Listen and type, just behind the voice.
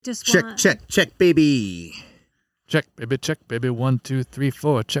Check, baby. Check, baby, 1, 2, 3,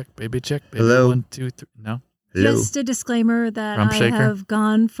 4. Check, baby, baby. Hello? 1, 2, 3. No? Hello? Just a disclaimer that Rump I shaker? have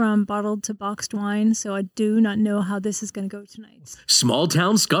gone from bottled to boxed wine, so I do not know how this is going to go tonight. Small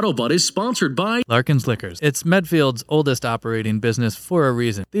Town Scuttlebutt is sponsored by Larkin's Liquors. It's Medfield's oldest operating business for a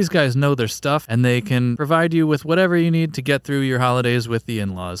reason. These guys know their stuff, and they can provide you with whatever you need to get through your holidays with the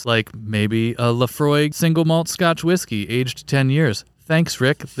in-laws. Like maybe a Lafroy single malt Scotch whiskey aged 10 years. Thanks,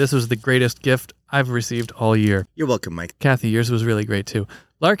 Rick. This was the greatest gift I've received all year. You're welcome, Mike. Kathy, yours was really great too.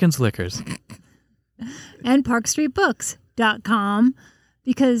 Larkin's Liquors. And ParkStreetBooks.com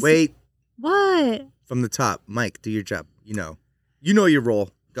because... Wait, What? from the top. Mike, do your job. You know your role.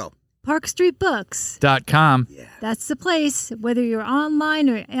 Go. Park Street Books. .com. Yeah. That's the place. Whether you're online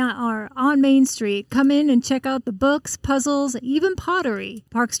or on Main Street, come in and check out the books, puzzles, even pottery.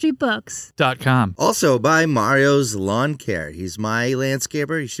 Park Street Books. .com. Also by Mario's Lawn Care. He's my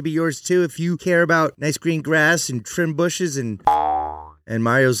landscaper. He should be yours too if you care about nice green grass and trim bushes and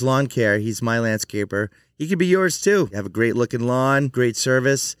Mario's Lawn Care. He's my landscaper. He could be yours too. You have a great looking lawn, great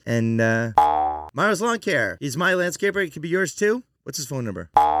service, and Mario's Lawn Care. He's my landscaper. He could be yours too. What's his phone number?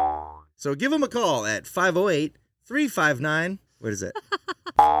 So give him a call at 508-359. What is it?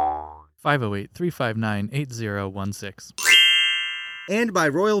 508-359-8016. And by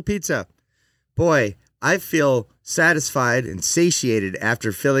Royal Pizza. Boy, I feel satisfied and satiated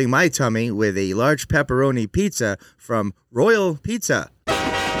after filling my tummy with a large pepperoni pizza from Royal Pizza.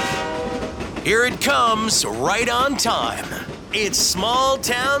 Here it comes, right on time. It's Small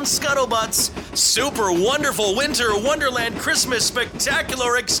Town Scuttlebutt's Super Wonderful Winter Wonderland Christmas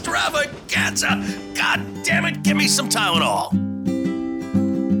Spectacular Extravaganza. God damn it, give me some Tylenol.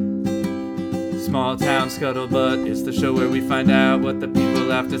 Small Town Scuttlebutt, it's the show where we find out what the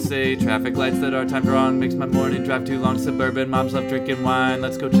people have to say. Traffic lights that are timed wrong makes my morning drive too long. Suburban moms love drinking wine,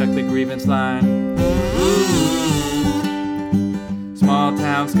 let's go check the grievance line. Small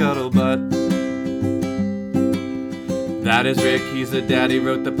Town Scuttlebutt. That is Rick, he's a daddy,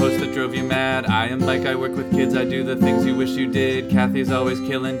 wrote the post that drove you mad. I am Mike, I work with kids, I do the things you wish you did. Kathy's always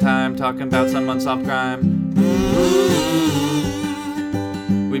killing time, talking about some unsolved crime.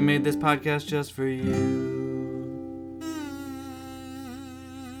 We made this podcast just for you.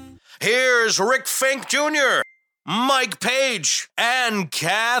 Here's Rick Fink Jr., Mike Page, and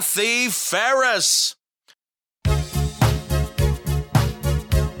Kathy Ferris.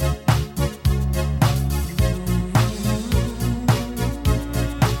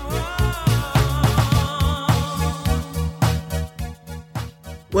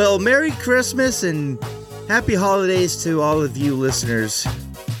 Well, Merry Christmas and Happy Holidays to all of you listeners,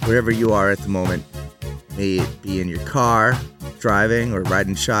 wherever you are at the moment. May it be in your car, driving, or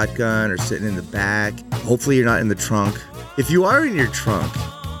riding shotgun, or sitting in the back. Hopefully you're not in the trunk. If you are in your trunk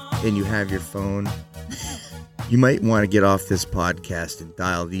and you have your phone, you might want to get off this podcast and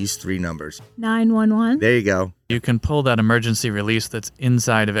dial these 3 numbers. 911. There you go. You can pull that emergency release that's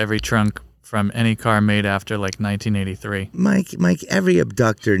inside of every trunk from any car made after like 1983. Mike, every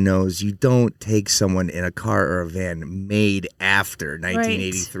abductor knows you don't take someone in a car or a van made after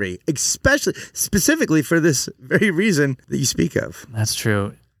 1983, specifically for this very reason that you speak of. That's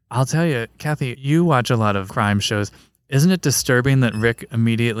true. I'll tell you, Kathy, you watch a lot of crime shows. Isn't it disturbing that Rick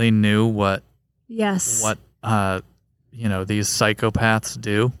immediately knew what Yes. these psychopaths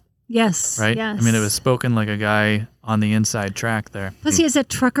do? Yes. Right? Yes. I mean, it was spoken like a guy on the inside track there. Plus, he has a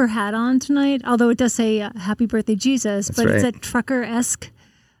trucker hat on tonight, although it does say Happy Birthday, Jesus. That's but it's a right. trucker-esque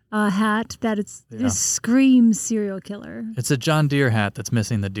hat that it just screams serial killer. It's a John Deere hat that's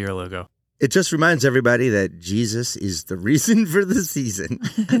missing the deer logo. It just reminds everybody that Jesus is the reason for the season.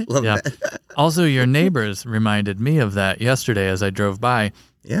 Love that. Also, your neighbors reminded me of that yesterday as I drove by.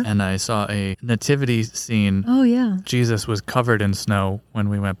 Yeah. And I saw a nativity scene. Oh, yeah. Jesus was covered in snow when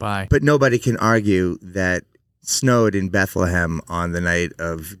we went by. But nobody can argue that snowed in Bethlehem on the night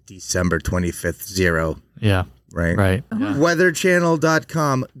of December 25th, 0. Yeah. Right? Right. Yeah.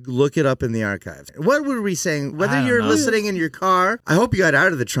 Weatherchannel.com. Look it up in the archives. What were we saying? Whether you're listening in your car, I hope you got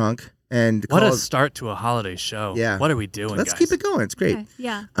out of the trunk. And what a start to a holiday show. Yeah. What are we doing, Let's guys? keep it going. It's great. Okay.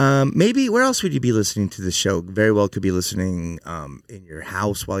 Yeah. Maybe where else would you be listening to the show? Very well could be listening in your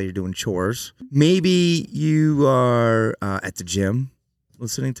house while you're doing chores. Maybe you are at the gym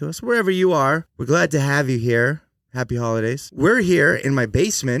listening to us. Wherever you are, we're glad to have you here. Happy holidays. We're here in my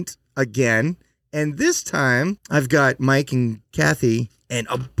basement again. And this time, I've got Mike and Kathy and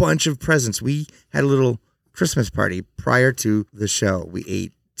a bunch of presents. We had a little Christmas party prior to the show. We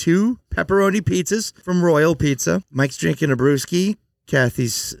ate 2 pepperoni pizzas from Royal Pizza. Mike's drinking a brewski.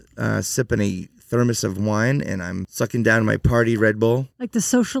 Kathy's sipping a thermos of wine, and I'm sucking down my party Red Bull. Like the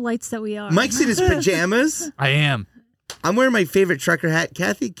socialites that we are. Mike's in his pajamas. I am. I'm wearing my favorite trucker hat.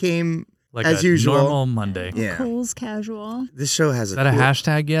 Kathy came Like as a usual. normal Monday. Yeah. Cole's casual. This show has Is that a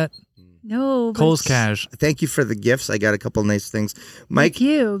hashtag yet? No. but Cole's it's- Cash. Thank you for the gifts. I got a couple nice things. Mike Thank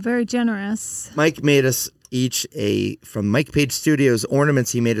you. Very generous. Mike made us each from Mike Page Studios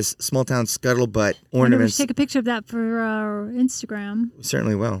ornaments. He made us small town scuttlebutt I wonder if we ornaments. should take a picture of that for our Instagram. We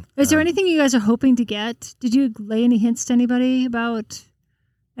certainly will. Is there anything you guys are hoping to get? Did you lay any hints to anybody about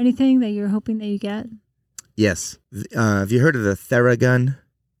anything that you're hoping that you get? Yes. Have you heard of the Theragun?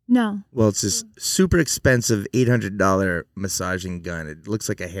 No. Well, it's this super expensive $800 massaging gun. It looks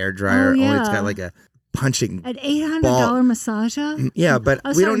like a hair dryer, only it's yeah. got like a punching. An $800 Ball. massager? Yeah, but Oh,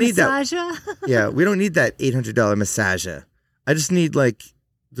 we sorry, don't need that. massager? Yeah, we don't need that $800 massager. I just need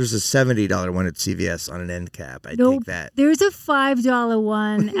there's a $70 one at CVS on an end cap. I'd Nope. take that. There's a $5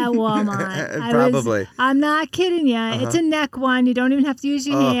 one at Walmart. Probably. I'm not kidding you. It's a neck one. You don't even have to use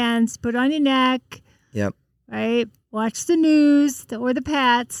your Oh. hands. Put it on your neck, Yep. right? Watch the news or the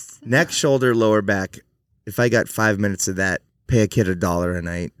Pats. Neck, shoulder, lower back. If I got 5 minutes of that, pay a kid $1 a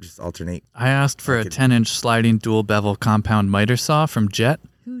night. Just alternate. I asked for a Okay. 10-inch sliding dual bevel compound miter saw from Jet.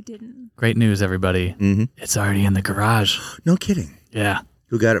 Who didn't? Great news, everybody. Mm-hmm. It's already in the garage. No kidding. Yeah.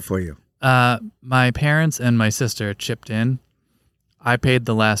 Who got it for you? My parents and my sister chipped in. I paid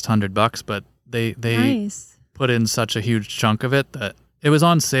the last $100, but they Nice. put in such a huge chunk of it that it was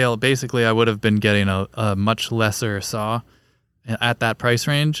on sale. Basically, I would have been getting a much lesser saw at that price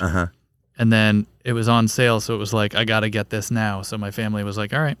range. Uh-huh. And then it was on sale, so it was like, I got to get this now. So my family was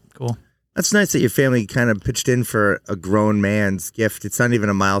like, all right, cool. That's nice that your family kind of pitched in for a grown man's gift. It's not even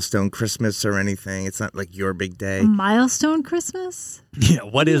a milestone Christmas or anything. It's not like your big day. A milestone Christmas? Yeah,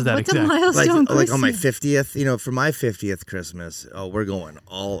 what is that What's exactly? a milestone Christmas? Like on my 50th, for my 50th Christmas, we're going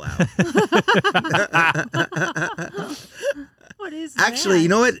all out. What is Actually, that? you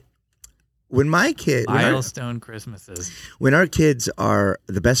know what? When my kid, Milestone Christmases. when our kids are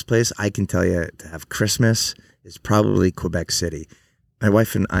the best place I can tell you to have Christmas is probably Quebec City. My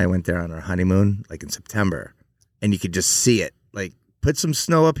wife and I went there on our honeymoon, like in September, and you could just see it. Like, put some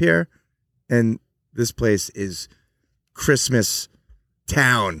snow up here, and this place is Christmas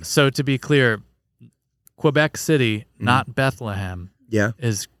town. So to be clear, Quebec City, not Bethlehem, Yeah,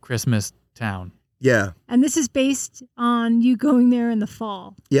 is Christmas town. yeah, And this is based on you going there in the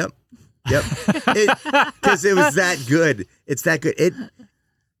fall. yep. Because it was that good. It's that good.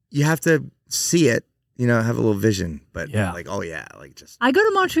 You have to see it. Have a little vision, but Yeah. just I go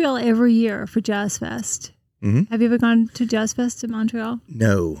to Montreal every year for Jazz Fest. Mhm. Have you ever gone to Jazz Fest in Montreal?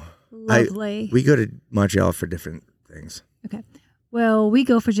 no. Lovely. We go to Montreal for different things. Okay. Well, we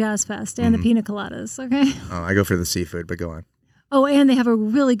go for Jazz Fest and the pina coladas, okay? Oh, I go for the seafood, but go on. Oh, and they have a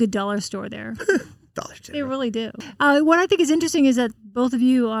really good dollar store there. Dollar They General. really do. What I think is interesting is that both of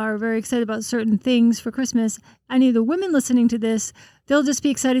you are very excited about certain things for Christmas. Any of the women listening to this, they'll just be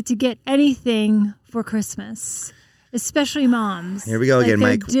excited to get anything for Christmas, especially moms. Here we go again, they're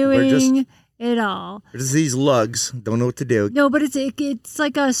Mike. We're Doing it all. There's these lugs. Don't know what to do. No, but it's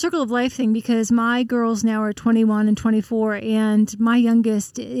like a circle of life thing because my girls now are 21 and 24, and my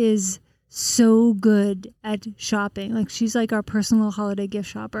youngest is so good at shopping. Like, she's like our personal holiday gift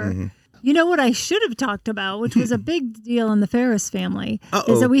shopper. Mm-hmm. You know what I should have talked about, which was a big deal in the Ferris family,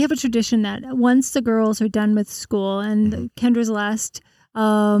 Uh-oh. is that we have a tradition that once the girls are done with school and Mm-hmm. Kendra's last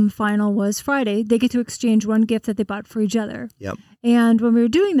final was Friday, they get to exchange one gift that they bought for each other. Yep. And when we were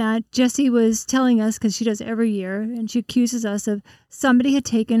doing that, Jessie was telling us, because she does every year, and she accuses us of somebody had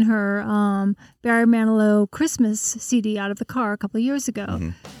taken her Barry Manilow Christmas CD out of the car a couple of years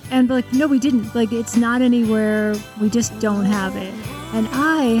ago. And we're like, no, we didn't. Like, it's not anywhere. We just don't have it. And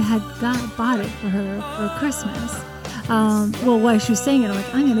I had bought it for her for Christmas. While she was saying it, I'm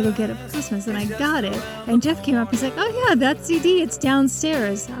like, I'm going to go get it for Christmas. And I got it. And Jeff came up. He's like, oh, yeah, that CD, it's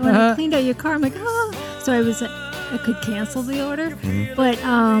downstairs. When I cleaned out your car, I'm like, oh. So I could cancel the order. But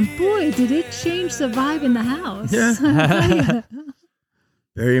boy, did it change the vibe in the house. Yeah.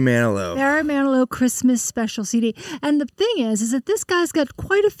 Barry Manilow. Barry Manilow Christmas special CD. And the thing is that this guy's got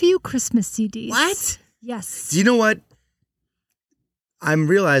quite a few Christmas CDs. What? Yes. Do you know what? I'm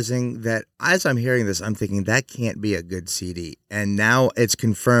realizing that as I'm hearing this, I'm thinking that can't be a good CD. And now it's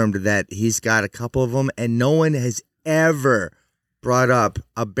confirmed that he's got a couple of them, and no one has ever brought up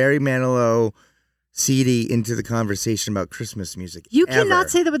a Barry Manilow CD into the conversation about Christmas music. You ever. cannot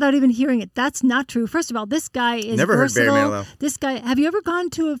say that without even hearing it. That's not true. First of all, this guy is Never heard Barry versatile. Manilow. This guy. Have you ever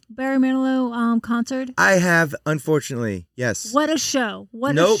gone to a Barry Manilow concert? I have, unfortunately, yes. What a show!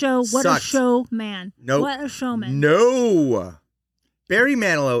 What a Nope, show! What sucked. a show, man! Nope. What a showman! No. Barry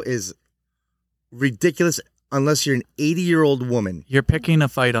Manilow is ridiculous unless you're an 80-year-old woman. You're picking a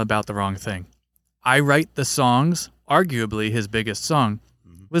fight about the wrong thing. I Write the Songs, arguably his biggest song,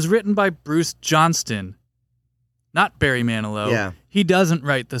 was written by Bruce Johnston, not Barry Manilow. Yeah. He doesn't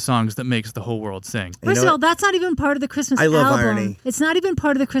write the songs that makes the whole world sing. First of all, that's not even part of the Christmas album. I love irony. It's not even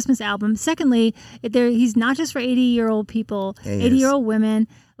part of the Christmas album. Secondly, he's not just for 80-year-old people, Yeah, he is. 80-year-old women.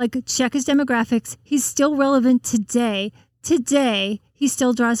 Like, check his demographics. He's still relevant today. Today, he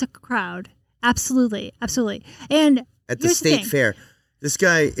still draws a crowd. Absolutely. Absolutely. And At the here's state thing. fair, this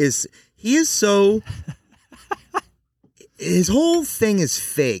guy is so... his whole thing is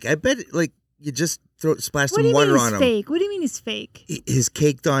fake. I bet, like, you just splash What do some you water mean on he's him. fake? What do you mean he's fake? His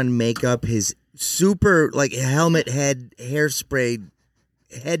caked on makeup, his super, like, helmet head, hairspray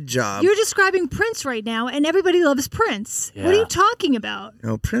head job. You're describing Prince right now, and everybody loves Prince. What are Yeah. you talking about?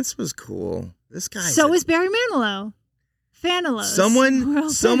 No, Prince was cool. This guy. So is Barry Manilow. Fanilows. Someone We're all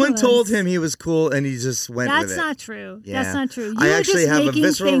someone Fanilows. told him he was cool, and he just went with That's it. not true. Yeah. That's not true. I You're actually just have a making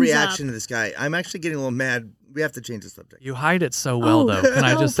visceral things reaction up. to this guy. I'm actually getting a little mad. We have to change the subject. You hide it so well, though. Can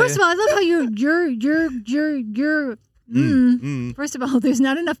I just first say? of all, I love how you're. First of all, there's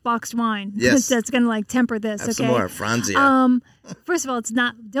not enough boxed wine. Yes. that's gonna like temper this. Have okay. some more, Franzia. First of all, it's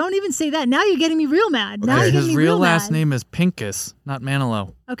not. Don't even say that. Now you're getting me real mad. Now Okay. you're getting His me real real last mad. name is Pincus, not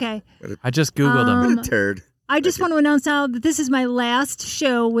Manilow. Okay. I just Googled him. What a turd. I just want to announce now that this is my last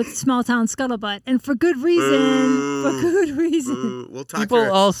show with Small Town Scuttlebutt, and for good reason. For good reason. We'll talk People to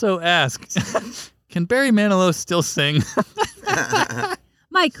her. also ask, can Barry Manilow still sing?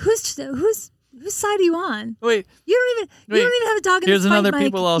 Mike, whose side are you on? Wait, You don't even have a dog in here's this fight, another Mike.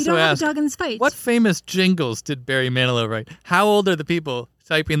 people also you don't ask, have a dog in this fight. what famous jingles did Barry Manilow write? How old are the people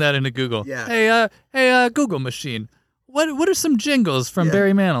typing that into Google? Yeah. Hey, Google machine. What are some jingles from Yeah.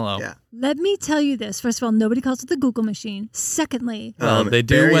 Barry Manilow? Yeah. Let me tell you this. First of all, nobody calls it the Google machine. Secondly, Well, they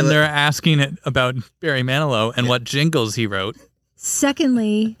do Barry when li- they're asking it about Barry Manilow and what jingles he wrote.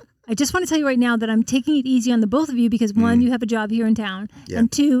 I just want to tell you right now that I'm taking it easy on the both of you because one, you have a job here in town, Yeah.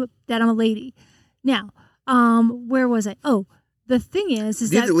 and two, that I'm a lady. Now, where was I? Oh, the thing is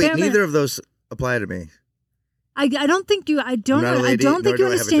that Neither of those apply to me. I don't think you. I don't. I'm not a I lady, don't think nor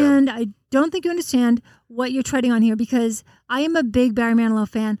you do I have a job. understand. I don't think you understand what you're treading on here because I am a big Barry Manilow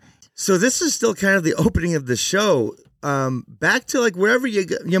fan. So this is still kind of the opening of the show. Back to like wherever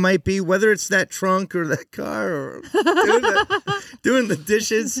you might be, whether it's that trunk or that car or doing the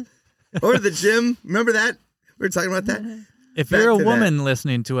dishes or the gym. Remember that? We were talking about that. If Back you're a to that. woman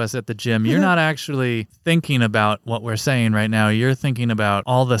listening to us at the gym, you're not actually thinking about what we're saying right now. You're thinking about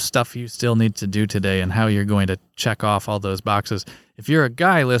all the stuff you still need to do today and how you're going to check off all those boxes. If you're a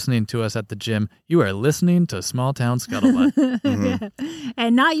guy listening to us at the gym, you are listening to Small Town Scuttlebutt.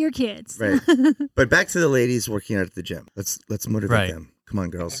 And not your kids. Right. But back to the ladies working out at the gym. Let's motivate Right. them. Come on,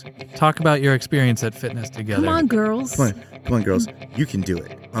 girls. Talk about your experience at Fitness Together. Come on, girls. Come on, girls. You can do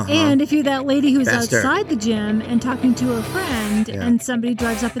it. Uh-huh. And if you're that lady who's Faster. outside the gym and talking to a friend, Yeah. and somebody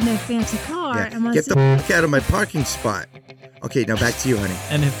drives up in their fancy car Yeah. and wants Get to the fuck out of my parking spot. Okay, now back to you, honey.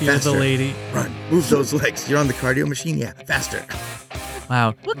 And if you're Faster. the lady, Run. Move those legs. You're on the cardio machine? Yeah. Faster.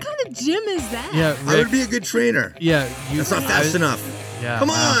 wow. What kind of gym is that? Yeah, I Rick. would be a good trainer. Yeah, That's not fast enough. Yeah, Come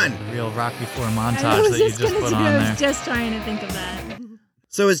wow. on. The real Rocky IV I montage was that you just just gonna put do. on I there. was just trying to think of that.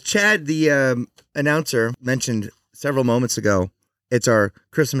 So as Chad, the announcer, mentioned several moments ago, it's our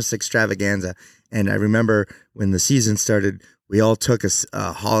Christmas extravaganza. And I remember when the season started, we all took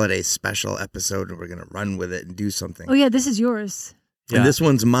a holiday special episode and we're going to run with it and do something. Oh yeah, this is yours. Yeah. And this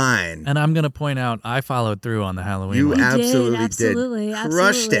one's mine. And I'm going to point out, I followed through on the Halloween You one. did, absolutely did. absolutely,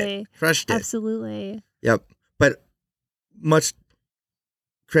 Crushed absolutely. it. Crushed it. Absolutely. Yep. But much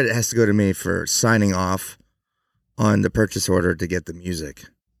credit has to go to me for signing off on the purchase order to get the music.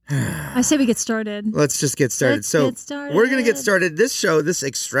 I say we get started. Let's just get started. Let's so get started. we're going to get started. This show, this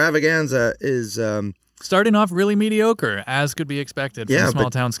extravaganza is Starting off really mediocre, as could be expected from Yeah, Small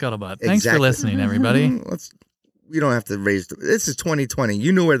but- Town Scuttlebutt. Thanks for Exactly. listening, everybody. we don't have to raise this is 2020.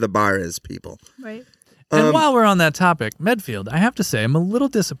 You know where the bar is, people. Right. And while we're on that topic, Medfield, I have to say, I'm a little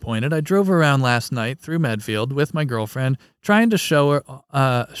disappointed. I drove around last night through Medfield with my girlfriend, trying to show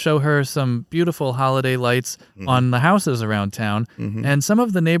her some beautiful holiday lights on the houses around town. And some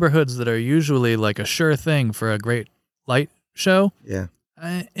of the neighborhoods that are usually like a sure thing for a great light show. Yeah.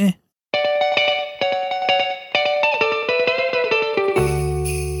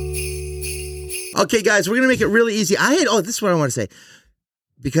 Okay, guys, we're gonna make it really easy. This is what I want to say.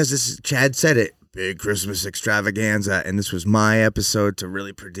 Because Chad said it, big Christmas extravaganza, and this was my episode to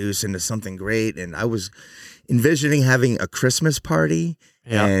really produce into something great. And I was envisioning having a Christmas party,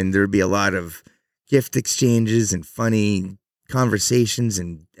 Yeah. and there'd be a lot of gift exchanges and funny conversations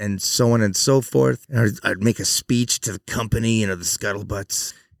and so on and so forth. And I'd make a speech to the company, the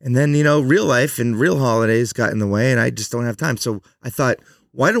Scuttlebutts. And then, real life and real holidays got in the way and I just don't have time. So I thought,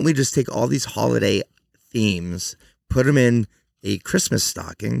 why don't we just take all these holiday themes, put them in a Christmas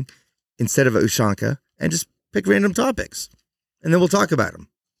stocking instead of a Ushanka and just pick random topics. And then we'll talk about them.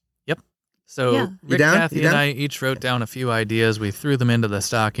 Yep. So Yeah. Rick, down? Kathy, You down? and I each wrote down a few ideas. We threw them into the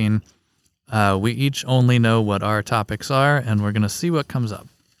stocking. We each only know what our topics are, and we're going to see what comes up.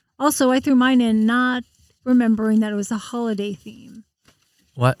 Also, I threw mine in not remembering that it was a holiday theme.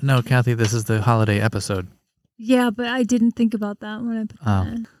 What? No, Kathy, this is the holiday episode. Yeah, but I didn't think about that when I put that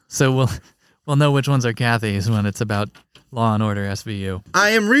in. So we'll know which ones are Kathy's when it's about Law and Order SVU. I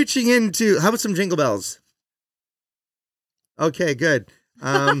am reaching into, how about some jingle bells? Okay, good.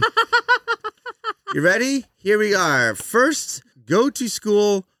 You ready? Here we are. First, go to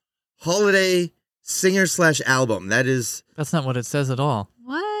school holiday singer/album. That is, That's not what it says at all.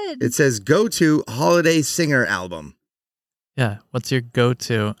 What? it says go to holiday singer album. Yeah. What's your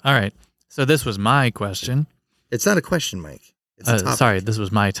go-to? All right. So this was my question. It's not a question, Mike. It's a topic. Sorry, this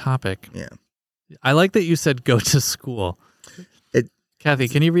was my topic. Yeah. I like that you said go to school. Kathy,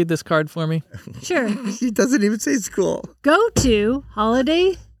 can you read this card for me? Sure. He doesn't even say school. Go to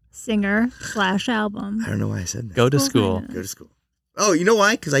holiday singer/album. I don't know why I said that. Go to school. Go to school. Oh, you know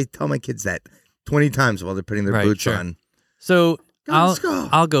why? Because I tell my kids that 20 times while they're putting their Right, boots sure. on. So Go to school.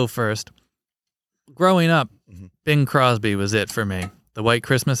 I'll go first. Growing up, Mhm. Bing Crosby was it for me. The White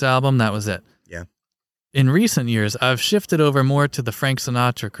Christmas album, that was it. Yeah. In recent years, I've shifted over more to the Frank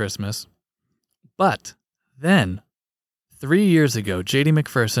Sinatra Christmas. But then, 3 years ago, J.D.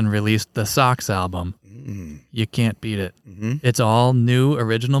 McPherson released the Socks album. Mm. You can't beat it. Mm-hmm. It's all new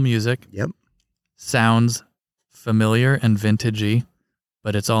original music. Yep. Sounds familiar and vintagey,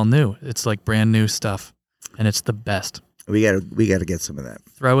 but it's all new. It's like brand new stuff, and it's the best. We gotta get some of that.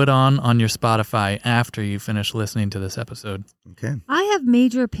 Throw it on your Spotify after you finish listening to this episode. Okay. I have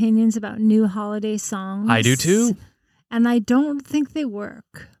major opinions about new holiday songs. I do too. And I don't think they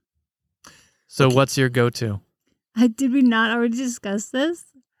work. So what's your go-to? Did we not already discuss this?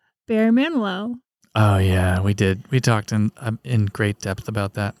 Barry Manilow. Oh yeah, we did. We talked in great depth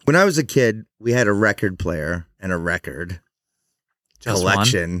about that. When I was a kid, we had a record player and a record Just one?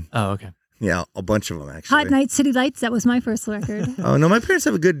 collection. Oh, okay. Yeah, a bunch of them actually. Hot Night City Lights. That was my first record. Oh no, my parents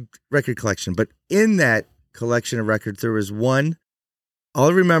have a good record collection, but in that collection of records, there was one. All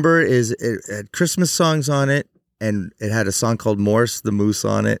I remember is it had Christmas songs on it, and it had a song called "Morris the Moose"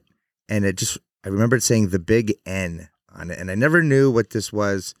 on it, and I remember it saying "The Big N" on it, and I never knew what this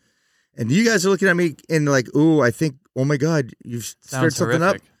was. And you guys are looking at me and like, "Ooh, I think, oh my God, you've stirred Sounds something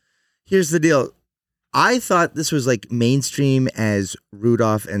horrific. up." Here's the deal. I thought this was like mainstream as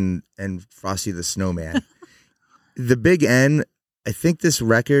Rudolph and Frosty the Snowman. The Big N, I think this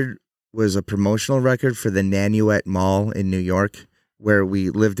record was a promotional record for the Nanuet Mall in New York, where we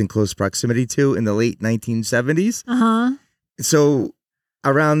lived in close proximity to in the late 1970s. Uh-huh. So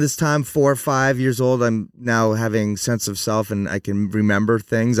around this time, 4 or 5 years old, I'm now having sense of self and I can remember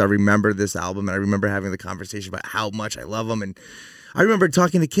things. I remember this album and I remember having the conversation about how much I love them. And I remember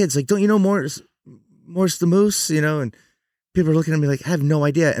talking to kids like, don't you know Morris the Moose, and people are looking at me like, I have no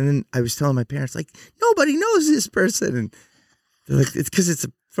idea. And then I was telling my parents, like, nobody knows this person. And they're like, it's because it's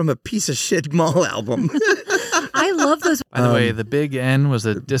from a piece of shit mall album. I love those. By the way, the Big N was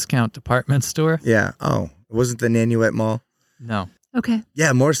a discount department store. Yeah. Oh, it wasn't the Nanuet Mall? No. Okay.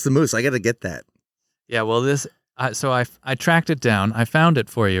 Yeah, Morris the Moose. I got to get that. Yeah. Well, I tracked it down. I found it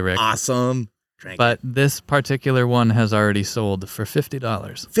for you, Rick. Awesome. Drank But this particular one has already sold for $50.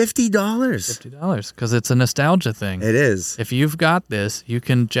 $50. $50 because it's a nostalgia thing. It is. If you've got this, you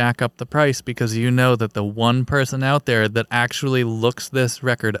can jack up the price because you know that the one person out there that actually looks this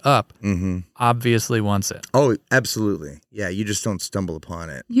record up Mm-hmm. obviously wants it. Oh, absolutely. Yeah, you just don't stumble upon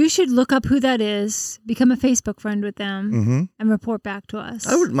it. You should look up who that is, become a Facebook friend with them, Mm-hmm. and report back to us.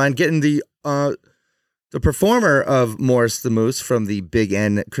 I wouldn't mind getting the performer of Morris the Moose from the Big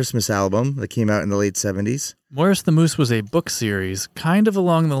N Christmas album that came out in the late 70s. Morris the Moose was a book series, kind of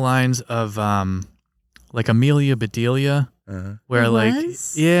along the lines of like Amelia Bedelia, Uh-huh. where It like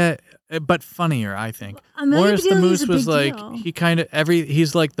was? yeah, but funnier, I think. Amelia Morris the Bedelia's Moose a was big like deal. he kind of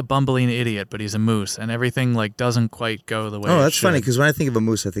he's like the bumbling idiot, but he's a moose, and everything like doesn't quite go the way. Oh, it that's funny should. because when I think of a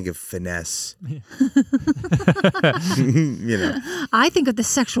moose, I think of finesse. I think of the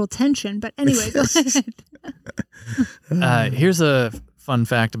sexual tension, but anyway, go ahead. Here's a fun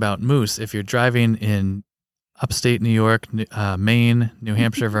fact about moose. If you're driving in upstate New York, Maine, New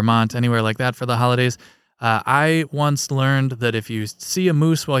Hampshire, Vermont, anywhere like that for the holidays, I once learned that if you see a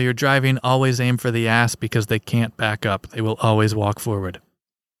moose while you're driving, always aim for the ass because they can't back up. They will always walk forward.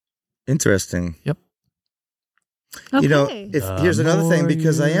 Interesting. Yep. Okay. You know, here's another thing,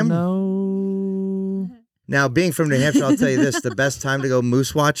 because I am now being from New Hampshire, I'll tell you this: the best time to go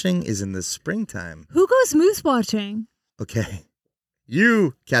moose watching is in the springtime. Who goes moose watching? Okay,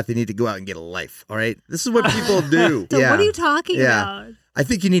 you, Kathy, need to go out and get a life. All right, this is what people do. So what are you talking about? I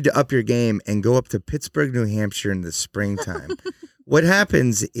think you need to up your game and go up to Pittsburgh, New Hampshire in the springtime. What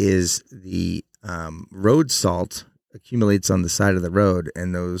happens is the road salt accumulates on the side of the road,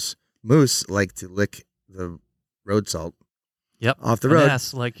 and those moose like to lick the road salt off the road.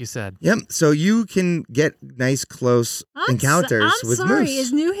 Finesse, like you said. Yep. So you can get nice close encounters with moose.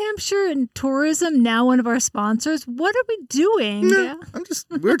 Is New Hampshire and tourism now one of our sponsors? What are we doing? No,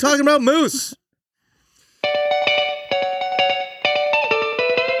 we were talking about moose.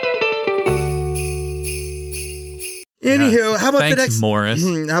 Anywho, how about Thanks, the next Morris?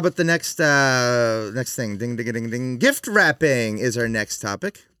 How about the next thing? Ding ding ding ding. Gift wrapping is our next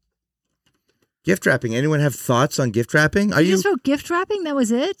topic. Gift wrapping. Anyone have thoughts on gift wrapping? Are You you? just wrote gift wrapping? That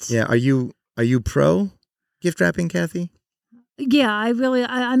was it? Yeah. Are you pro gift wrapping, Kathy? Yeah,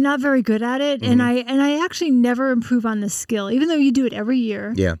 I'm not very good at it, and I actually never improve on this skill, even though you do it every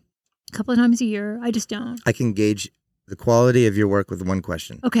year. Yeah. A couple of times a year. I just don't. I can gauge the quality of your work with one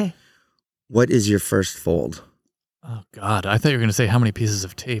question. Okay. What is your first fold? Oh, God. I thought you were going to say how many pieces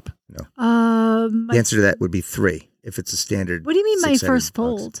of tape. No. The answer to that would be 3 if it's a standard. What do you mean my 6-sided first box.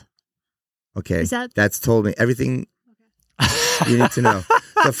 fold? Okay. Is That's told me everything you need to know.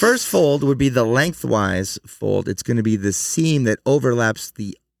 The first fold would be the lengthwise fold. It's going to be the seam that overlaps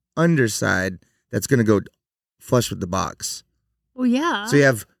the underside that's going to go flush with the box. Oh, yeah. So you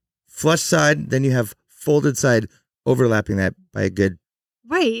have flush side, then you have folded side overlapping that by a good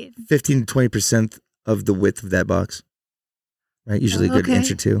right. 15 to 20% of the width of that box. Right? Usually a good Okay.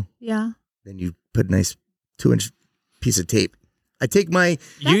 inch or 2. Yeah. Then you put a nice 2-inch piece of tape. I take my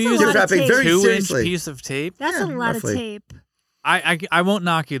That's a use lot gift of wrapping tape. very 2-inch seriously. piece of tape. That's Yeah, a lot roughly. of tape. I won't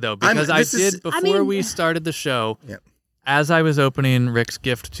knock you, though, because I this is- did, before I mean- we started the show, Yep. as I was opening Rick's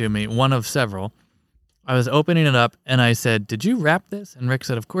gift to me, one of several, I was opening it up, and I said, "Did you wrap this?" And Rick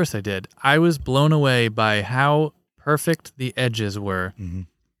said, "Of course I did." I was blown away by how perfect the edges were. Mhm.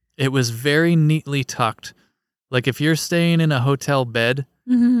 It was very neatly tucked. Like if you're staying in a hotel bed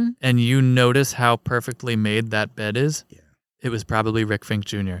Mm-hmm. and you notice how perfectly made that bed is, Yeah. it was probably Rick Fink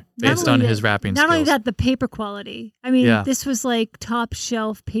Jr. Not based only on that- his wrapping Not skills. only that, the paper quality. I mean, Yeah. this was like top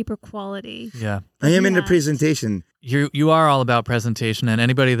shelf paper quality. Yeah. I am into Yeah. presentation. You are all about presentation, and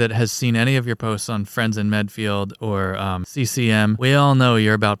anybody that has seen any of your posts on Friends in Medfield or CCM, we all know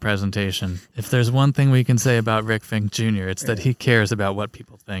you're about presentation. If there's one thing we can say about Rick Fink Jr., it's that he cares about what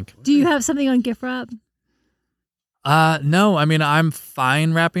people think. Do you have something on gift wrap? No, I mean, I'm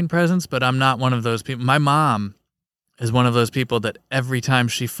fine wrapping presents, but I'm not one of those people. My mom is one of those people that every time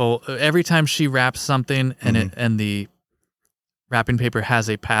she wraps something and and the wrapping paper has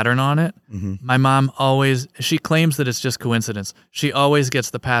a pattern on it, my mom she claims that it's just coincidence. She always gets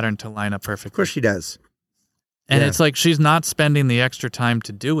the pattern to line up perfectly. Of course she does. And Yeah. it's like she's not spending the extra time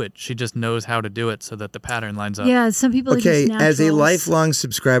to do it. She just knows how to do it so that the pattern lines up. Yeah, some people are Okay, just as a naturals. lifelong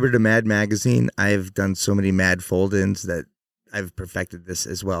subscriber to Mad Magazine, I've done so many Mad fold-ins that I've perfected this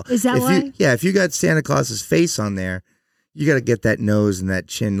as well. Is that if why? if you got Santa Claus's face on there, you got to get that nose and that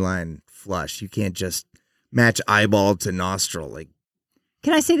chin line flush. You can't just match eyeball to nostril. Like,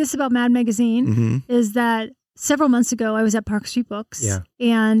 Can I say this about Mad Magazine? Is that several months ago I was at Park Street Books, Yeah.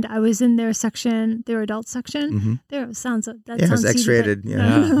 and I was in their section, their adult section. There Yeah, sounds it's X-rated, seedy,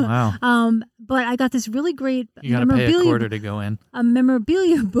 yeah. Yeah, wow. but I got this really great You got to pay a quarter to go in. a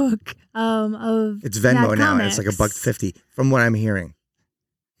memorabilia book of it's Venmo Mad now, and it's like Comics. $1.50 from what I'm hearing.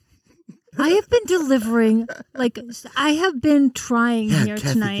 I have been delivering, I have been trying Yeah, here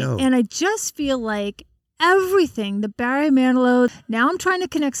Kathy, tonight, go. and I just feel like everything, the Barry Manilow, now I'm trying to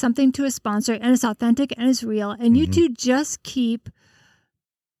connect something to a sponsor, and it's authentic and it's real, and you two just keep,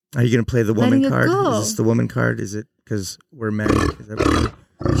 Are you going to play the woman Letting it card? go. Is this the woman card? Is it because we're men? Is that what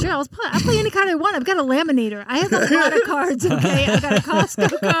sure, I'll play any card I want. I've got a laminator. I have a lot of cards, okay? I've got a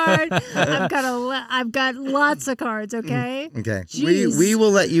Costco card. I've got lots of cards, okay? Okay. Jeez. We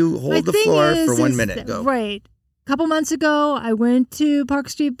will let you My hold the thing floor is- for 1 is minute. that- Go. Right. A couple months ago, I went to Park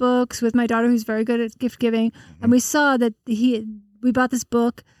Street Books with my daughter, who's very good at gift giving, and we saw that we bought this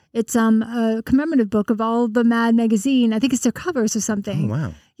book. It's a commemorative book of all the Mad magazine. I think it's their covers or Oh, something.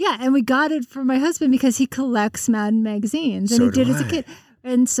 wow. Yeah, and we got it for my husband because he collects Mad magazines, and So he did do as a I. kid.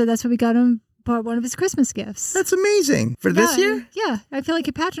 And so that's what we got him bought one of his Christmas gifts. That's amazing. For this year? Yeah. I feel like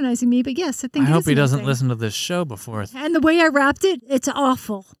you're patronizing me, but yes, I think I it hope is he doesn't amazing. listen to this show before. And the way I wrapped it, it's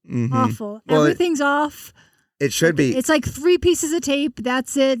awful. Mhm. Awful. Well, Everything's off. It should be. It's like 3 pieces of tape.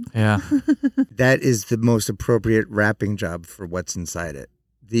 That's it. Yeah. That is the most appropriate wrapping job for what's inside it.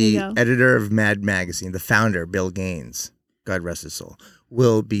 There you The go. editor of Mad Magazine, the founder, Bill Gaines, God rest his soul,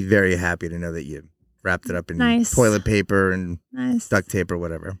 will be very happy to know that you wrapped it up in Nice. toilet paper and Nice. duct tape or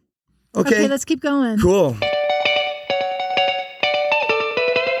whatever. Okay, Okay, let's keep going. cool.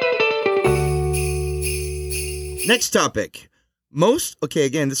 Next topic. Okay,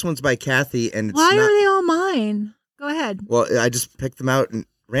 again, this one's by Kathy, and it's Why not. are they all mine? Go ahead. Well, I just picked them out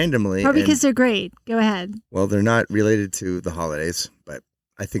randomly. Probably and- because they're great. Go ahead. Well, they're not related to the holidays, but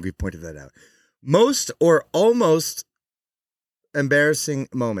I think we pointed that out. Most or almost embarrassing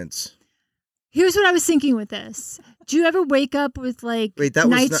moments. Here's what I was thinking with this. Do you ever wake up with like Wait, that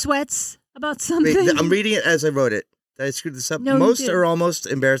was night not- sweats about Wait, something? I'm reading it as I wrote it. Did I screw this up? No, you Most did. or almost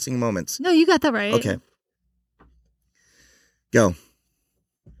embarrassing moments. No, you got that right. Okay. Go.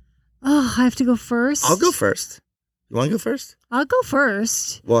 Oh, I have to go first. I'll go first. You want to go first? I'll go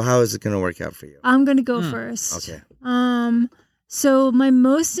first. Well, how is it going to work out for you? I'm gonna go first. Okay. So my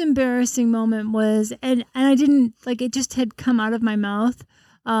most embarrassing moment was, and I didn't like it. Just had come out of my mouth.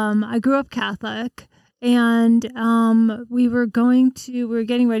 I grew up Catholic, and we were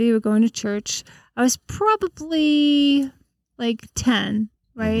getting ready. We were going to church. I was probably like 10,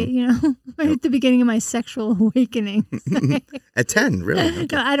 right? Mm-hmm. You know, right at the beginning of my sexual awakening. At 10, really? Okay.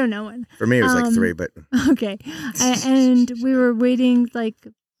 No, I don't know when. For me, it was like 3, but Okay. And we were waiting like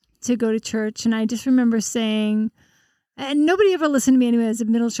to go to church, and I just remember saying, and nobody ever listened to me anyway as a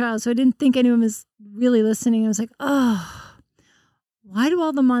middle child, so I didn't think anyone was really listening. I was like, oh, why do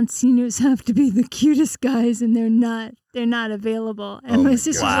all the Monsignors have to be the cutest guys and they're not available? And Oh my my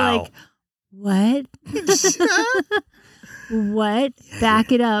sister's God. like, what? What?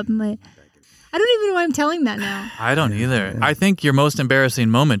 Back it up. I'm like, I don't even know why I'm telling that now. I don't either. I think your most embarrassing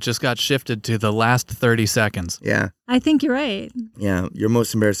moment just got shifted to the last 30 seconds. yeah. I think you're right. Yeah. Your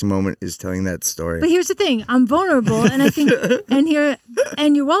most embarrassing moment is telling that story. But here's the thing: I'm vulnerable, and I think,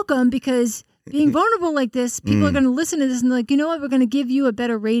 and you're welcome, because being vulnerable like this, people are going to listen to this and they're like, you know what? We're going to give you a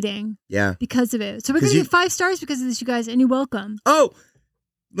better rating Yeah. because of it. So we're going to give 5 stars because of this, you guys, and you're welcome. Oh,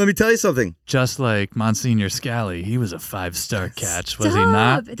 let me tell you something. Just like Monsignor Scally, he was a 5-star catch, was he Stop.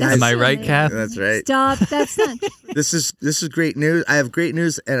 not? That's Am I not right, it. Kath? That's right. Stop. That's not. This is great news. I have great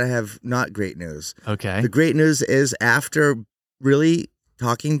news and I have not great news. Okay. The great news is after really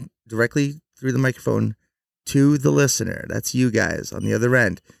talking directly through the microphone to the listener, that's you guys on the other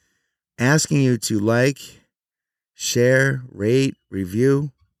end, asking you to like, share, rate,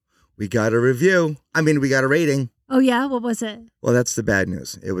 review. We got a review. We got a rating. Oh yeah, what was it? Well, that's the bad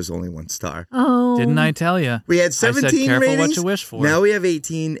news. It was only 1 star. Oh, Didn't I tell you? We had I said 17 careful ratings. what you wish for. Now we have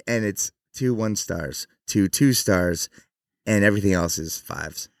 18, and it's 2 1 stars, 2 2 stars, and everything else is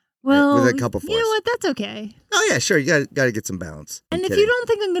 5s. Well, with a couple you know fours. what? That's okay. Oh yeah, sure. You got to get some balance. I'm And if kidding. you don't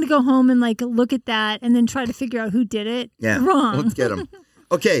think I'm going to go home and like look at that and then try to figure out who did it, Yeah, you're wrong. let's get them.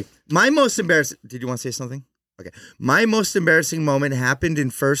 Okay, my most embarrassing. Did you want to say something? Okay, my most embarrassing moment happened in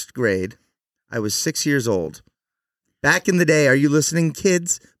 1st grade. I was 6 years old. Back in the day, are you listening,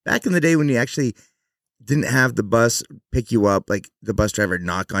 kids? Back in the day when you actually didn't have the bus pick you up, like the bus driver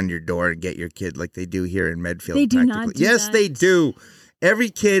knock on your door and get your kid, like they do here in Medfield. They do not practically. do Yes, that. they do. Every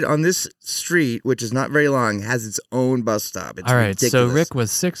kid on this street, which is not very long, has its own bus stop. It's All right. ridiculous. So Rick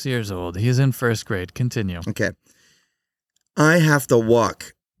was 6 years old. He's in 1st grade. Continue. Okay. I have to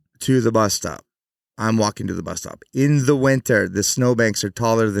walk to the bus stop. I'm walking to the bus stop. In the winter, the snowbanks are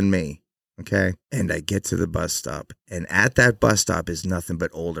taller than me. Okay. And I get to the bus stop. And at that bus stop is nothing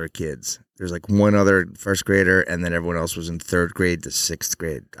but older kids. There's like one other 1st grader, and then everyone else was in 3rd grade to 6th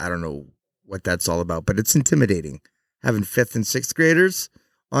grade. I don't know what that's all about, but it's intimidating. Having 5th and 6th graders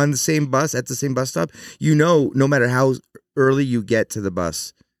on the same bus at the same bus stop. You know, no matter how early you get to the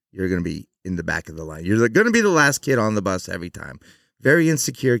bus, you're going to be in the back of the line. You're going to be the last kid on the bus every time. Very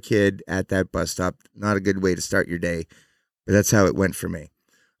insecure kid at that bus stop. Not a good way to start your day, but that's how it went for me.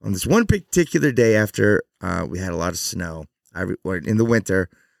 On this one particular day after we had a lot of snow in the winter,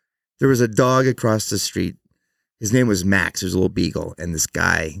 there was a dog across the street. His name was Max. He was a little beagle, and this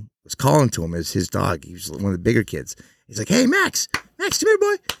guy was calling to him as his dog. He was one of the bigger kids. He's like, "Hey, Max, come here,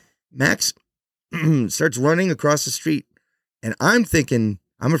 boy." Max starts running across the street, and I'm thinking,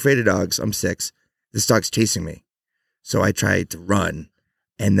 I'm afraid of dogs. I'm 6. This dog's chasing me. So I tried to run,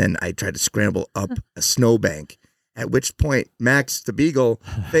 and then I tried to scramble up a snowbank, at which point Max, the beagle,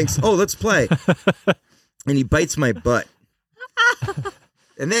 thinks, "Oh, let's play." And he bites my butt.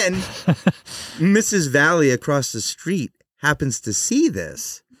 And then Mrs. Valley across the street happens to see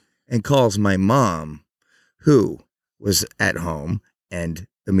this and calls my mom, who was at home, and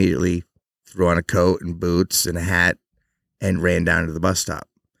immediately threw on a coat and boots and a hat and ran down to the bus stop.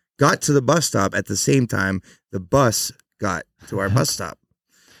 Got to the bus stop at the same time the bus got to our bus stop.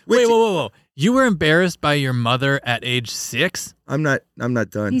 Wait, whoa. You were embarrassed by your mother at age 6? I'm not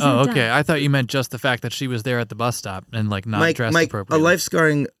done. He's Oh, not okay. done. I thought you meant just the fact that she was there at the bus stop and like not dressed a appropriately.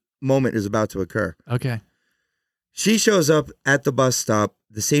 life-scarring moment is about to occur. Okay. She shows up at the bus stop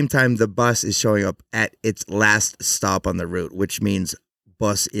the same time the bus is showing up at its last stop on the route, which means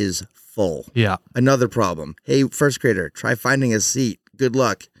bus is full. Yeah. Another problem. Hey, first grader, try finding a seat. Good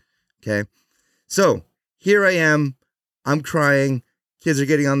luck. Okay. So here I am. I'm crying. Kids are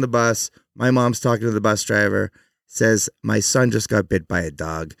getting on the bus. My mom's talking to the bus driver, says, my son just got bit by a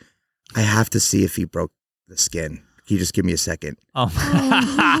dog. I have to see if he broke the skin. Can you just give me a second? Oh.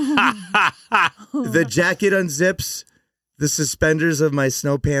 The jacket unzips. The suspenders of my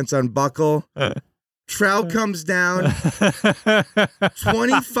snow pants unbuckle. Trout comes down.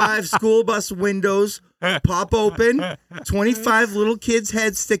 25 school bus windows pop open. 25 little kids'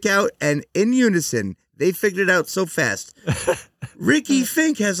 heads stick out, and in unison, they figured it out so fast. Ricky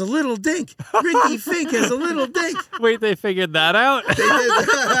Fink has a little dink. Ricky Fink has a little dink. Wait, they figured that out?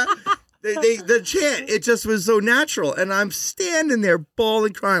 The chant, it just was so natural. And I'm standing there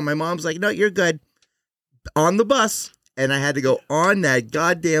bawling, crying. My mom's like, no, you're good. On the bus. And I had to go on that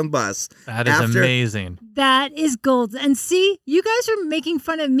goddamn bus. That is amazing. That is gold. And see, you guys are making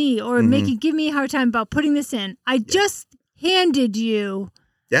fun of me or give me a hard time about putting this in. I just handed you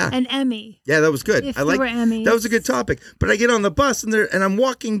an Emmy. Yeah, that was good. If I like there were Emmys. that was a good topic. But I get on the bus and I'm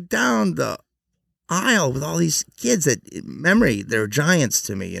walking down the aisle with all these kids that they're giants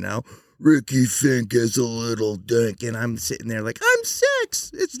to me, you know. Ricky Fink has a little dink, and I'm sitting there like, I'm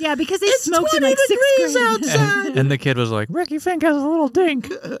 6. Because they smoked in like 6th degrees grade. outside. And the kid was like, Ricky Fink has a little dink.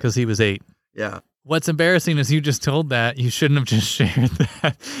 Because he was 8. Yeah. What's embarrassing is you just told that. You shouldn't have just shared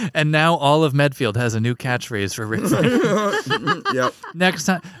that. And now all of Medfield has a new catchphrase for Rick Fink. Yep. Next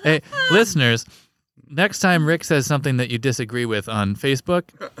time, hey, listeners, next time Rick says something that you disagree with on Facebook,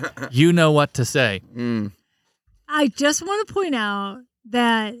 you know what to say. I just want to point out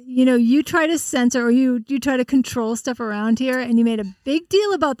that, you try to censor or you try to control stuff around here, and you made a big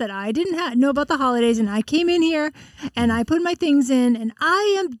deal about that. I didn't know about the holidays, and I came in here and I put my things in, and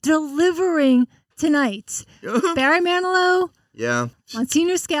I am delivering tonight. Barry Manilow, Yeah.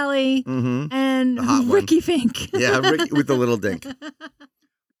 Monsignor Scally, and The hot one. Ricky Fink. Yeah, Ricky with the little dink.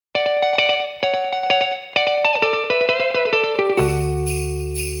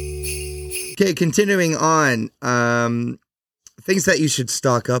 Okay, continuing on. Things that you should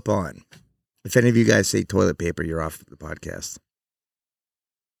stock up on. If any of you guys say toilet paper, you're off the podcast.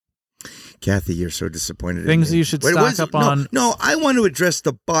 Kathy, you're so disappointed. Things in me. you should Wait, stock up on. No, I want to address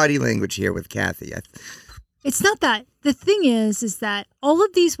the body language here with Kathy. It's not that. The thing is that all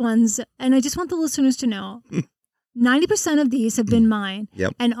of these ones, and I just want the listeners to know, 90% of these have been mine.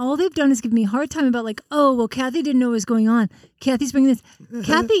 Yep. And all they've done is give me a hard time about like, oh, well, Kathy didn't know what was going on. Kathy's bringing this.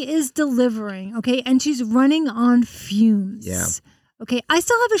 Kathy is delivering, okay? And she's running on fumes. Yeah. Okay, I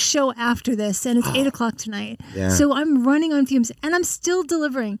still have a show after this, and it's 8 o'clock tonight. Yeah. So I'm running on fumes, and I'm still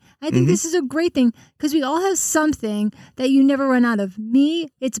delivering. I think this is a great thing, because we all have something that you never run out of. Me,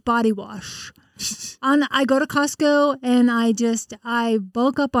 it's body wash. I go to Costco, and I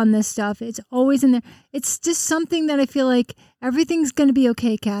bulk up on this stuff. It's always in there. It's just something that I feel like everything's going to be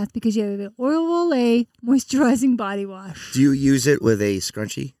okay, Kath, because you have an Oil Olay moisturizing body wash. Do you use it with a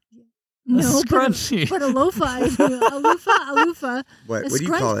scrunchie? No, scrunchie. but a loofah. A loofah. What do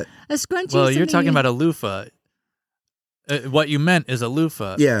you call it? A scrunchie. Well, is you're something talking about a loofah. What you meant is a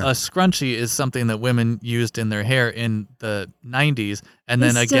loofah. Yeah. A scrunchie is something that women used in their hair in the 90s. And They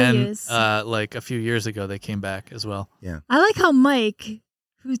then still again, use. like a few years ago, they came back as well. I like how Mike,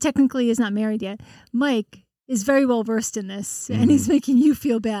 who technically is not married yet, Mike is very well versed in this, and he's making you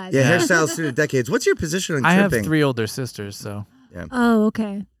feel bad. Yeah, hairstyles through the decades. What's your position on I have crimping? 3 older sisters, so. Oh,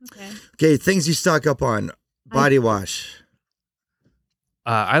 okay. Okay, things you stock up on. Body wash.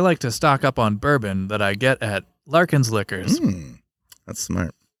 I like to stock up on bourbon that I get at Larkin's Liquors. That's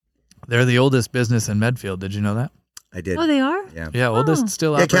smart. They're the oldest business in Medfield. Did you know that? I did. Oh, they are? Yeah. Yeah, oldest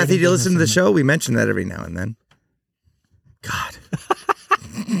still Yeah, operating Kathy, do you listen to the business show? We mention that every now and then. God.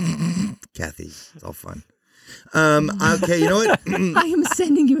 Kathy, it's all fun. Okay, you know what? I am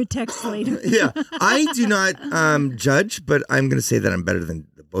sending you a text later. Yeah, I do not judge, but I'm going to say that I'm better than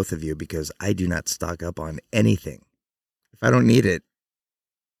the both of you because I do not stock up on anything. If I don't need it,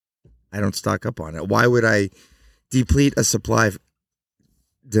 I don't stock up on it. Why would I deplete a supply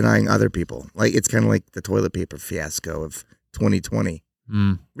denying other people. Like, it's kind of like the toilet paper fiasco of 2020.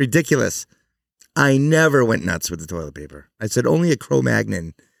 Ridiculous. I never went nuts with the toilet paper. I said only a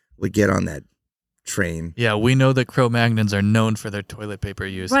Cro-Magnon would get on that train. Yeah, we know that Cro-Magnons are known for their toilet paper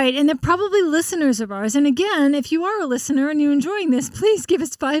use. Right, and they're probably listeners of ours. And again, if you are a listener and you're enjoying this, please give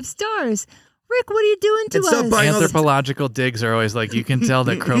us 5 stars. Rick, what are you doing to And stop us? buying all the- Anthropological digs are always like, you can tell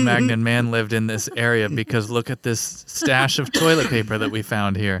that Cro-Magnon man lived in this area because look at this stash of toilet paper that we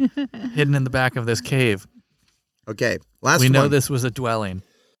found here, hidden in the back of this cave. Okay, last We one. know this was a dwelling.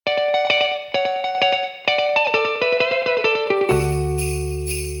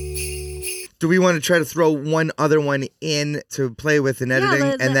 Do we want to try to throw one other one in to play with in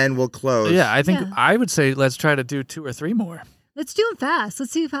editing, and then we'll close? Yeah, I think Yeah. I would say let's try to do 2 or 3 more. Let's do them fast.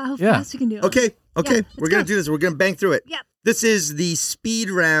 Let's see how Yeah. fast we can do it. Okay. let's We're going go. to do this. We're going to bang through it. Yep. This is the speed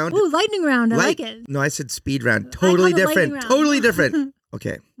round. Ooh, lightning round. I like it. No, I said speed round. call Totally it lightning different. round. Totally different.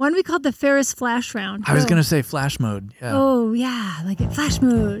 Okay. One we called the Ferris Flash round. I was Go. going to say flash mode. Yeah. Oh, yeah. I like it. Flash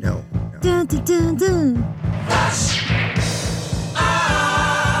mode. No. Dun, dun, dun, dun.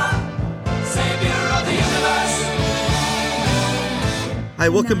 Hi,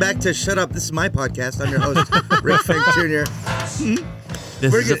 welcome back to Shut Up. This is my podcast. I'm your host, Rick Frank Jr.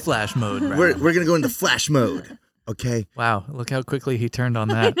 This we're is a gonna- flash mode. round. We're going to go into flash mode. Okay. Wow, look how quickly he turned on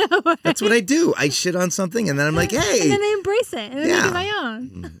that. That's what I do. I shit on something and then I'm like, And hey. then I embrace it. And then Yeah. I do my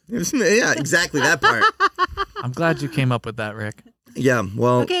own. Yeah, exactly that part. I'm glad you came up with that, Rick. Yeah,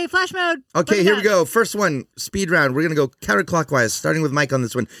 well. Okay, flash mode. Okay, What here we got? go. First one, speed round. We're going to go counterclockwise, starting with Mike on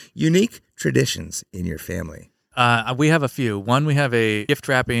this one. Unique traditions in your family. We have a few. One, we have a gift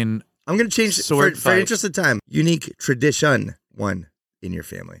wrapping. I'm going to change Sword for fight. interest of time. Unique tradition one in your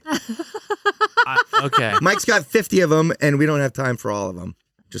family. Okay, Mike's got 50 of them, and we don't have time for all of them.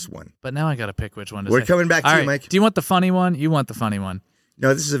 Just one. but now I got to pick which one to We're say. coming back to All you, right, Mike. Do you want the funny one? You want the funny one.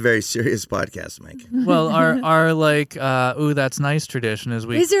 No, this is a very serious podcast, Mike. Well, our like, ooh, that's nice tradition is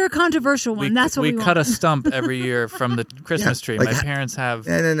we Is there a controversial one? That's what we cut want. a stump every year from the Christmas tree. like My ha- parents have.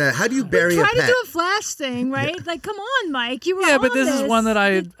 And then, how do you bury a Try pet? to do a flash thing, right? Like, come on, Mike. You were Yeah, on but this is one that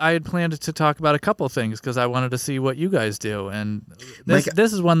this. I had planned to talk about a couple things because I wanted to see what you guys do, and Mike-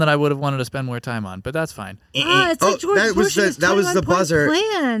 this is one that I would have wanted to spend more time on, but that's fine. It's like George that was Bush's the 21-point buzzer.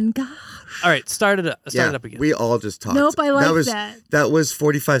 plan. Gosh. All right, start it up again. We all just talked. Nope, I like that. Was, that. That was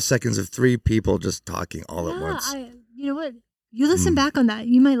 45 seconds of 3 people just talking all at once. You know what? You listen back on that.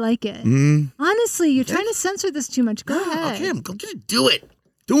 You might like it. Honestly, you're trying to censor this too much. Go ahead. Okay, I'm going to do it.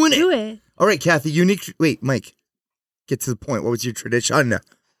 Doing it. Do it. All right, Kathy, unique. Wait, Mike, get to the point. What was your tradition?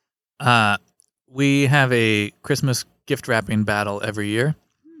 We have a Christmas gift wrapping battle every year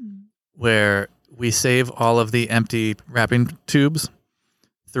where we save all of the empty wrapping tubes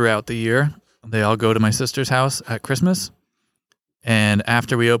throughout the year. They all go to my sister's house at Christmas. And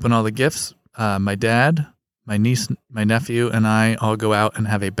after we open all the gifts, my dad, my niece, my nephew, and I all go out and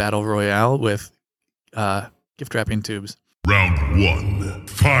have a battle royale with gift wrapping tubes. Round 1.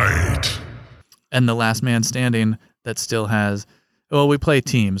 Fight. And the last man standing that still has, well, we play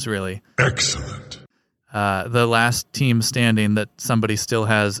teams really. Excellent. The last team standing that somebody still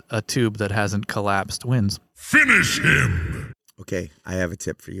has a tube that hasn't collapsed wins. Finish him. Okay, I have a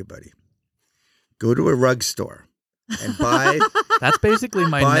tip for you, buddy. Go to a rug store and buy That's basically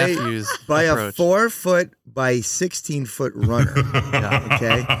my nephew's buy approach. a 4-foot by 16-foot runner. Yeah.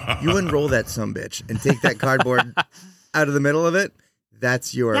 Okay, you unroll that sumbitch and take that cardboard out of the middle of it.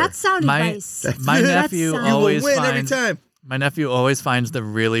 That's your. That's sound My- advice. My That's nephew sound- you will always win every finds time. my nephew always finds the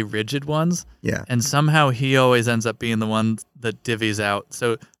really rigid ones, Yeah. and somehow he always ends up being the one that divvies out.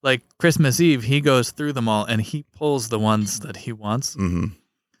 So, like Christmas Eve, he goes through them all and he pulls the ones that he wants. Mm-hmm.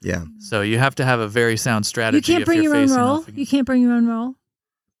 Yeah. So you have to have a very sound strategy. You can't if bring you're your own facing roll. off against- You can't bring your own roll.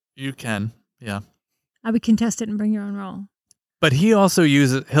 You can, yeah. I would contest it and bring your own roll. But he also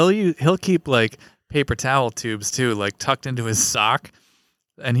uses he'll keep like paper towel tubes too, like tucked into his sock,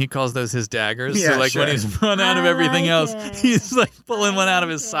 and he calls those his daggers. Yeah, so like when sure. he's run out of I everything like else, it. he's like pulling one out of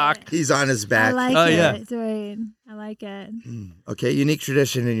like his it. sock. He's on his back. I like Oh, it. yeah. Right. I like it. Okay, unique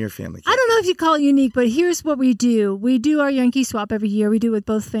tradition in your family. I don't know if you call it unique, but here's what we do. We do our Yankee swap every year. We do it with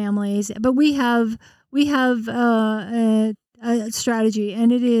both families, but we have a strategy,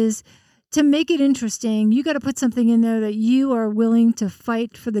 and it is to make it interesting. You got to put something in there that you are willing to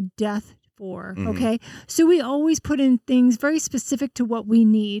fight for the death for. Mhm. Okay, so we always put in things very specific to what we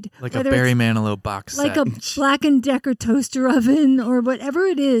need, Like a whether Barry it's Manilow box like set. a Black & Decker toaster oven or whatever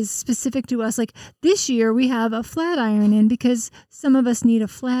it is specific to us. Like this year we have a flat iron in because some of us need a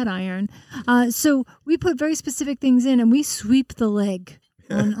flat iron. So we put very specific things in and we sweep the leg.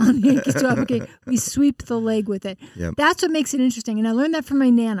 on Yankee Swap. Okay, we sweep the leg with it. Yep. That's what makes it interesting. And I learned that from my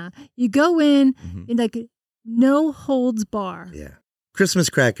Nana. You go in and like no holds bar. Yeah. Christmas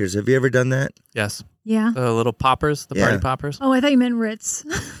crackers. Have you ever done that? Yes. Yeah. The little poppers, the Yeah. party poppers. Oh, I thought you meant Ritz.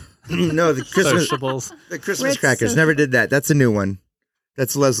 No, the Christmas Sociables. the Christmas Ritz, crackers. Never did that. That's a new one.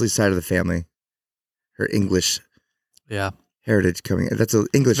 That's Leslie's side of the family. Her English Yeah. heritage coming. That's an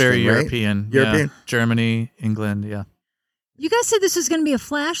English Very thing, right? European. European? Yeah. Germany, England. Yeah. You guys said this was going to be a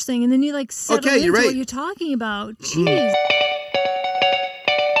flash thing, and then you like settled Okay, into you're right. what you're talking about. Jeez.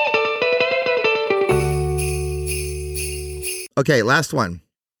 Okay, last one.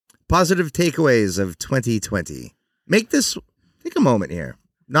 Positive takeaways of 2020. Take a moment here.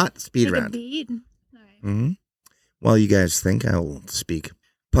 Not speed Take a round. beat. All right. Mm-hmm. While you guys think, I will speak.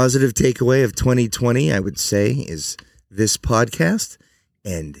 Positive takeaway of 2020, I would say, is this podcast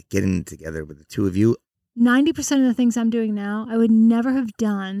and getting together with the two of you. 90% of the things I'm doing now, I would never have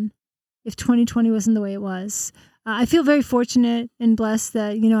done if 2020 wasn't the way it was. I feel very fortunate and blessed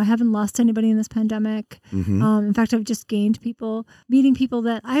that, I haven't lost anybody in this pandemic. Mm-hmm. In fact, I've just gained people, meeting people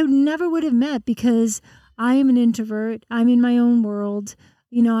that I never would have met because I am an introvert. I'm in my own world.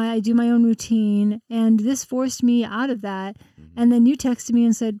 I do my own routine. And this forced me out of that. And then you texted me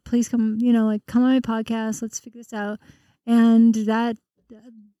and said, please come, come on my podcast. Let's figure this out. And that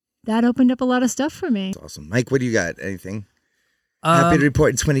opened up a lot of stuff for me. That's awesome. Mike, what do you got? Anything? Happy to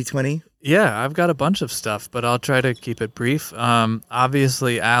report in 2020? Yeah, I've got a bunch of stuff, but I'll try to keep it brief.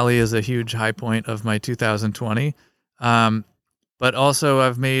 Obviously, Allie is a huge high point of my 2020. But also,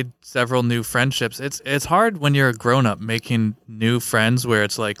 I've made several new friendships. It's hard when you're a grown-up making new friends where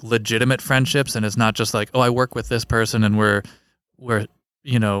it's like legitimate friendships and it's not just like, oh, I work with this person and we're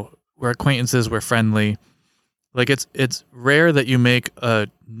acquaintances, we're friendly. Like it's rare that you make a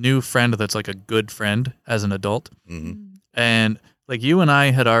new friend that's like a good friend as an adult. Mm-hmm. And like you and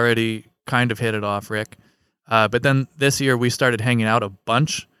I had already kind of hit it off, Rick. But then this year we started hanging out a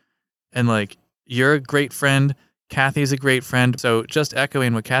bunch, and like you're a great friend. Kathy's a great friend. So just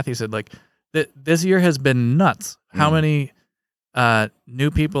echoing what Kathy said, like this year has been nuts. How many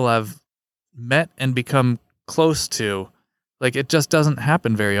new people I've met and become close to. Like it just doesn't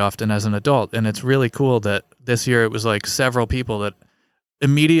happen very often as an adult. And it's really cool that this year it was like several people that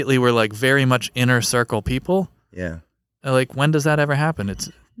immediately were like very much inner circle people. Yeah. Like when does that ever happen? It's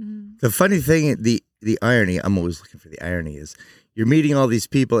The funny thing, the irony, I'm always looking for the irony, is you're meeting all these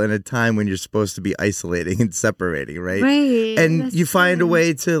people in a time when you're supposed to be isolating and separating, right? Right. And That's you find a true.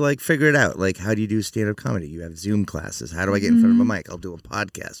 way to like figure it out. Like, how do you do stand-up comedy? You have Zoom classes. How do I get in front of a mic? I'll do a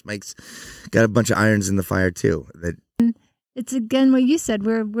podcast. Mike's got a bunch of irons in the fire too. It's again what you said.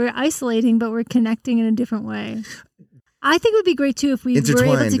 We're isolating, but we're connecting in a different way. I think it would be great too if we were able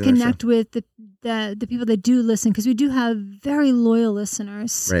Intertwined to in our connect with the people that do listen, because we do have very loyal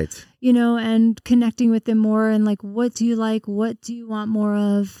listeners. Right. And connecting with them more and like, what do you like? What do you want more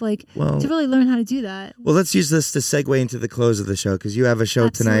of? Like Well, to really learn how to do that. well, let's use this to segue into the close of the show, because you have a show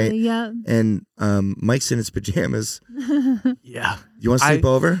tonight, Yeah. and Mike's in his pajamas. yeah. You want to sleep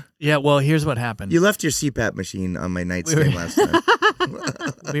over? Yeah, well, here's what happened. You left your CPAP machine on my nightstand last time.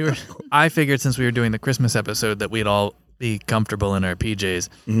 I figured since we were doing the Christmas episode that we'd all be comfortable in our PJs.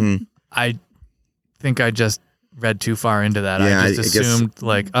 Mm-hmm. I think I just read too far into that. Yeah, I just I guess- assumed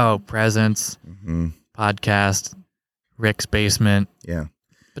like, oh, presents, Mm-hmm. podcast, Rick's basement, Yeah.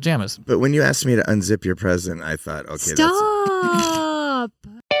 pajamas. But when you asked me to unzip your present, I thought, okay, Stop.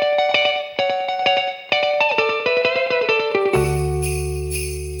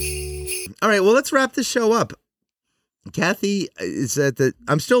 all right, well, let's wrap this show up. Kathy is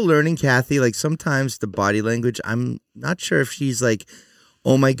I'm still learning Kathy. Like sometimes the body language, I'm not sure if she's like,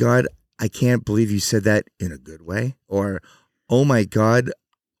 oh my God, I can't believe you said that in a good way. Or, oh my God,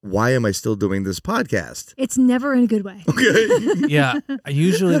 why am I still doing this podcast? It's never in a good way. Okay. Yeah,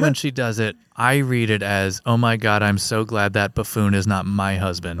 usually when she does it, I read it as, oh my God, I'm so glad that buffoon is not my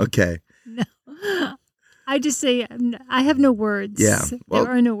husband. Okay. I just say I have no words. Yeah, well-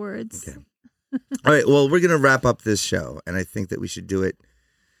 there are no words. Okay. All right. Well, we're going to wrap up this show, and I think that we should do it.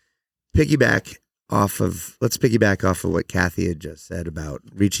 Let's piggyback off of what Kathy had just said about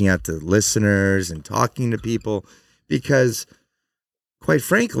reaching out to listeners and talking to people, because quite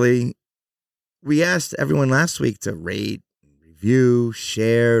frankly, we asked everyone last week to rate, review,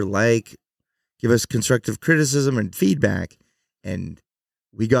 share, like, give us constructive criticism and feedback. And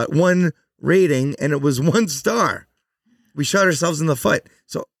we got one rating, and it was 1 star. We shot ourselves in the foot.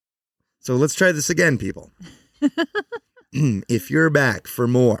 So let's try this again, people. If you're back for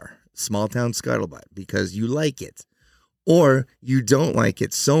more Small Town Scuttlebutt because you like it, or you don't like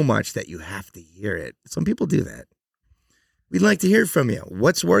it so much that you have to hear it. Some people do that. We'd like to hear from you.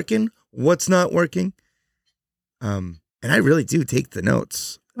 What's working? What's not working? And I really do take the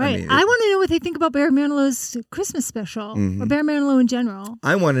notes. Right. I want to know what they think about Barry Manilow's Christmas special or Barry Manilow in general.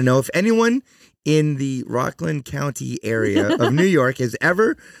 I want to know if anyone in the Rockland County area of New York has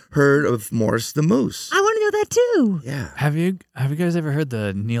ever heard of Morris the Moose. I want to know that too. Yeah. Have you guys ever heard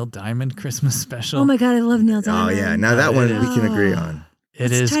the Neil Diamond Christmas special? Oh my God, I love Neil Diamond. Oh yeah. Now that one we can agree on.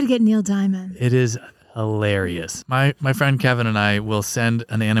 Let's try to get Neil Diamond. It is hilarious. My friend Kevin and I will send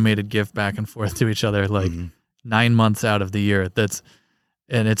an animated GIF back and forth to each other 9 months out of the year. It's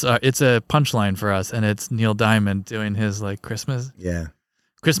a punchline for us, and it's Neil Diamond doing his Christmas. Yeah.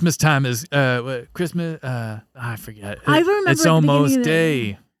 Christmas time is Christmas. I forget. I remember It's at the almost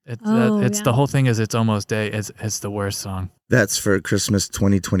beginning of day. the The whole thing is it's almost day. It's the worst song. That's for Christmas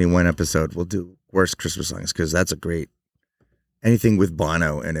 2021 episode. We'll do worst Christmas songs because that's a great anything with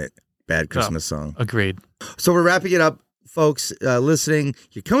Bono in it. Bad Christmas song. Agreed. So we're wrapping it up, folks. Listening,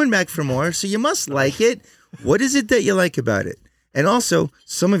 you're coming back for more, so you must like it. What is it that you like about it? And also,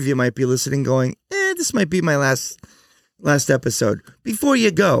 some of you might be listening, going, "This might be my last episode." Before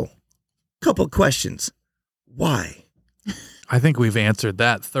you go, couple questions. Why? I think we've answered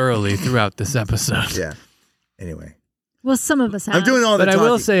that thoroughly throughout this episode. Yeah. Anyway, Well, some of us have. I'm doing all the But talking. I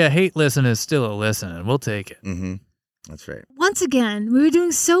will say a hate listen is still a listen, and we'll take it. Mm-hmm. That's right. Once again, we were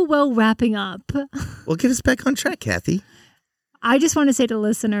doing so well wrapping up. Well, get us back on track, Kathy. I just want to say to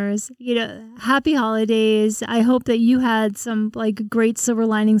listeners, happy holidays. I hope that you had some great silver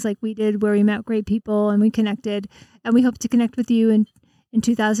linings like we did, where we met great people and we connected. And we hope to connect with you in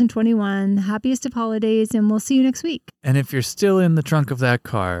 2021. Happiest of holidays, and we'll see you next week. And if you're still in the trunk of that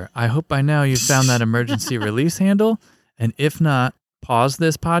car, I hope by now you've found that emergency release handle. And if not, pause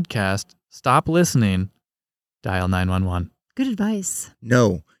this podcast, stop listening, dial 911. Good advice.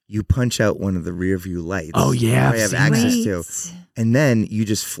 No, you punch out one of the rear view lights. Oh, yeah, I I've have seen access Great. to. And then you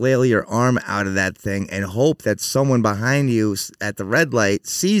just flail your arm out of that thing and hope that someone behind you at the red light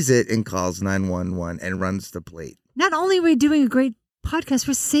sees it and calls 911 and runs the plate. Not only are we doing a great podcast,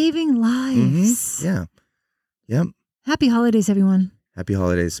 we're saving lives. Yeah. Yep. Happy holidays, everyone. Happy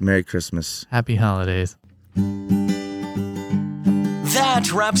holidays. Merry Christmas. Happy holidays.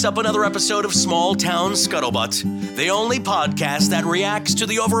 That wraps up another episode of Small Town Scuttlebutt, the only podcast that reacts to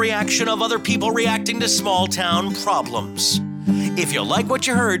the overreaction of other people reacting to small town problems. If you like what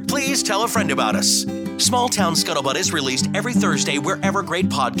you heard, please tell a friend about us. Small Town Scuttlebutt is released every Thursday wherever great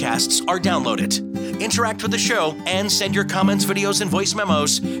podcasts are downloaded. Interact with the show and send your comments, videos, and voice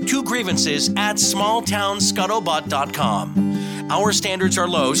memos to grievances@smalltownscuttlebutt.com. Our standards are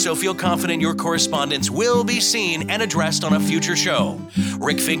low, so feel confident your correspondence will be seen and addressed on a future show.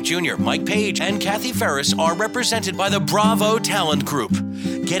 Rick Fink Jr., Mike Page, and Kathy Ferris are represented by the Bravo Talent Group.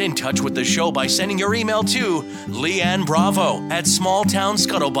 Get in touch with the show by sending your email to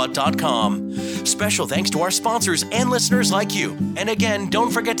leannebravo@smalltownscuttlebutt.com. Special thanks to our sponsors and listeners like you. And again,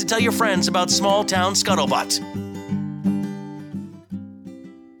 don't forget to tell your friends about Small Town Scuttlebutt.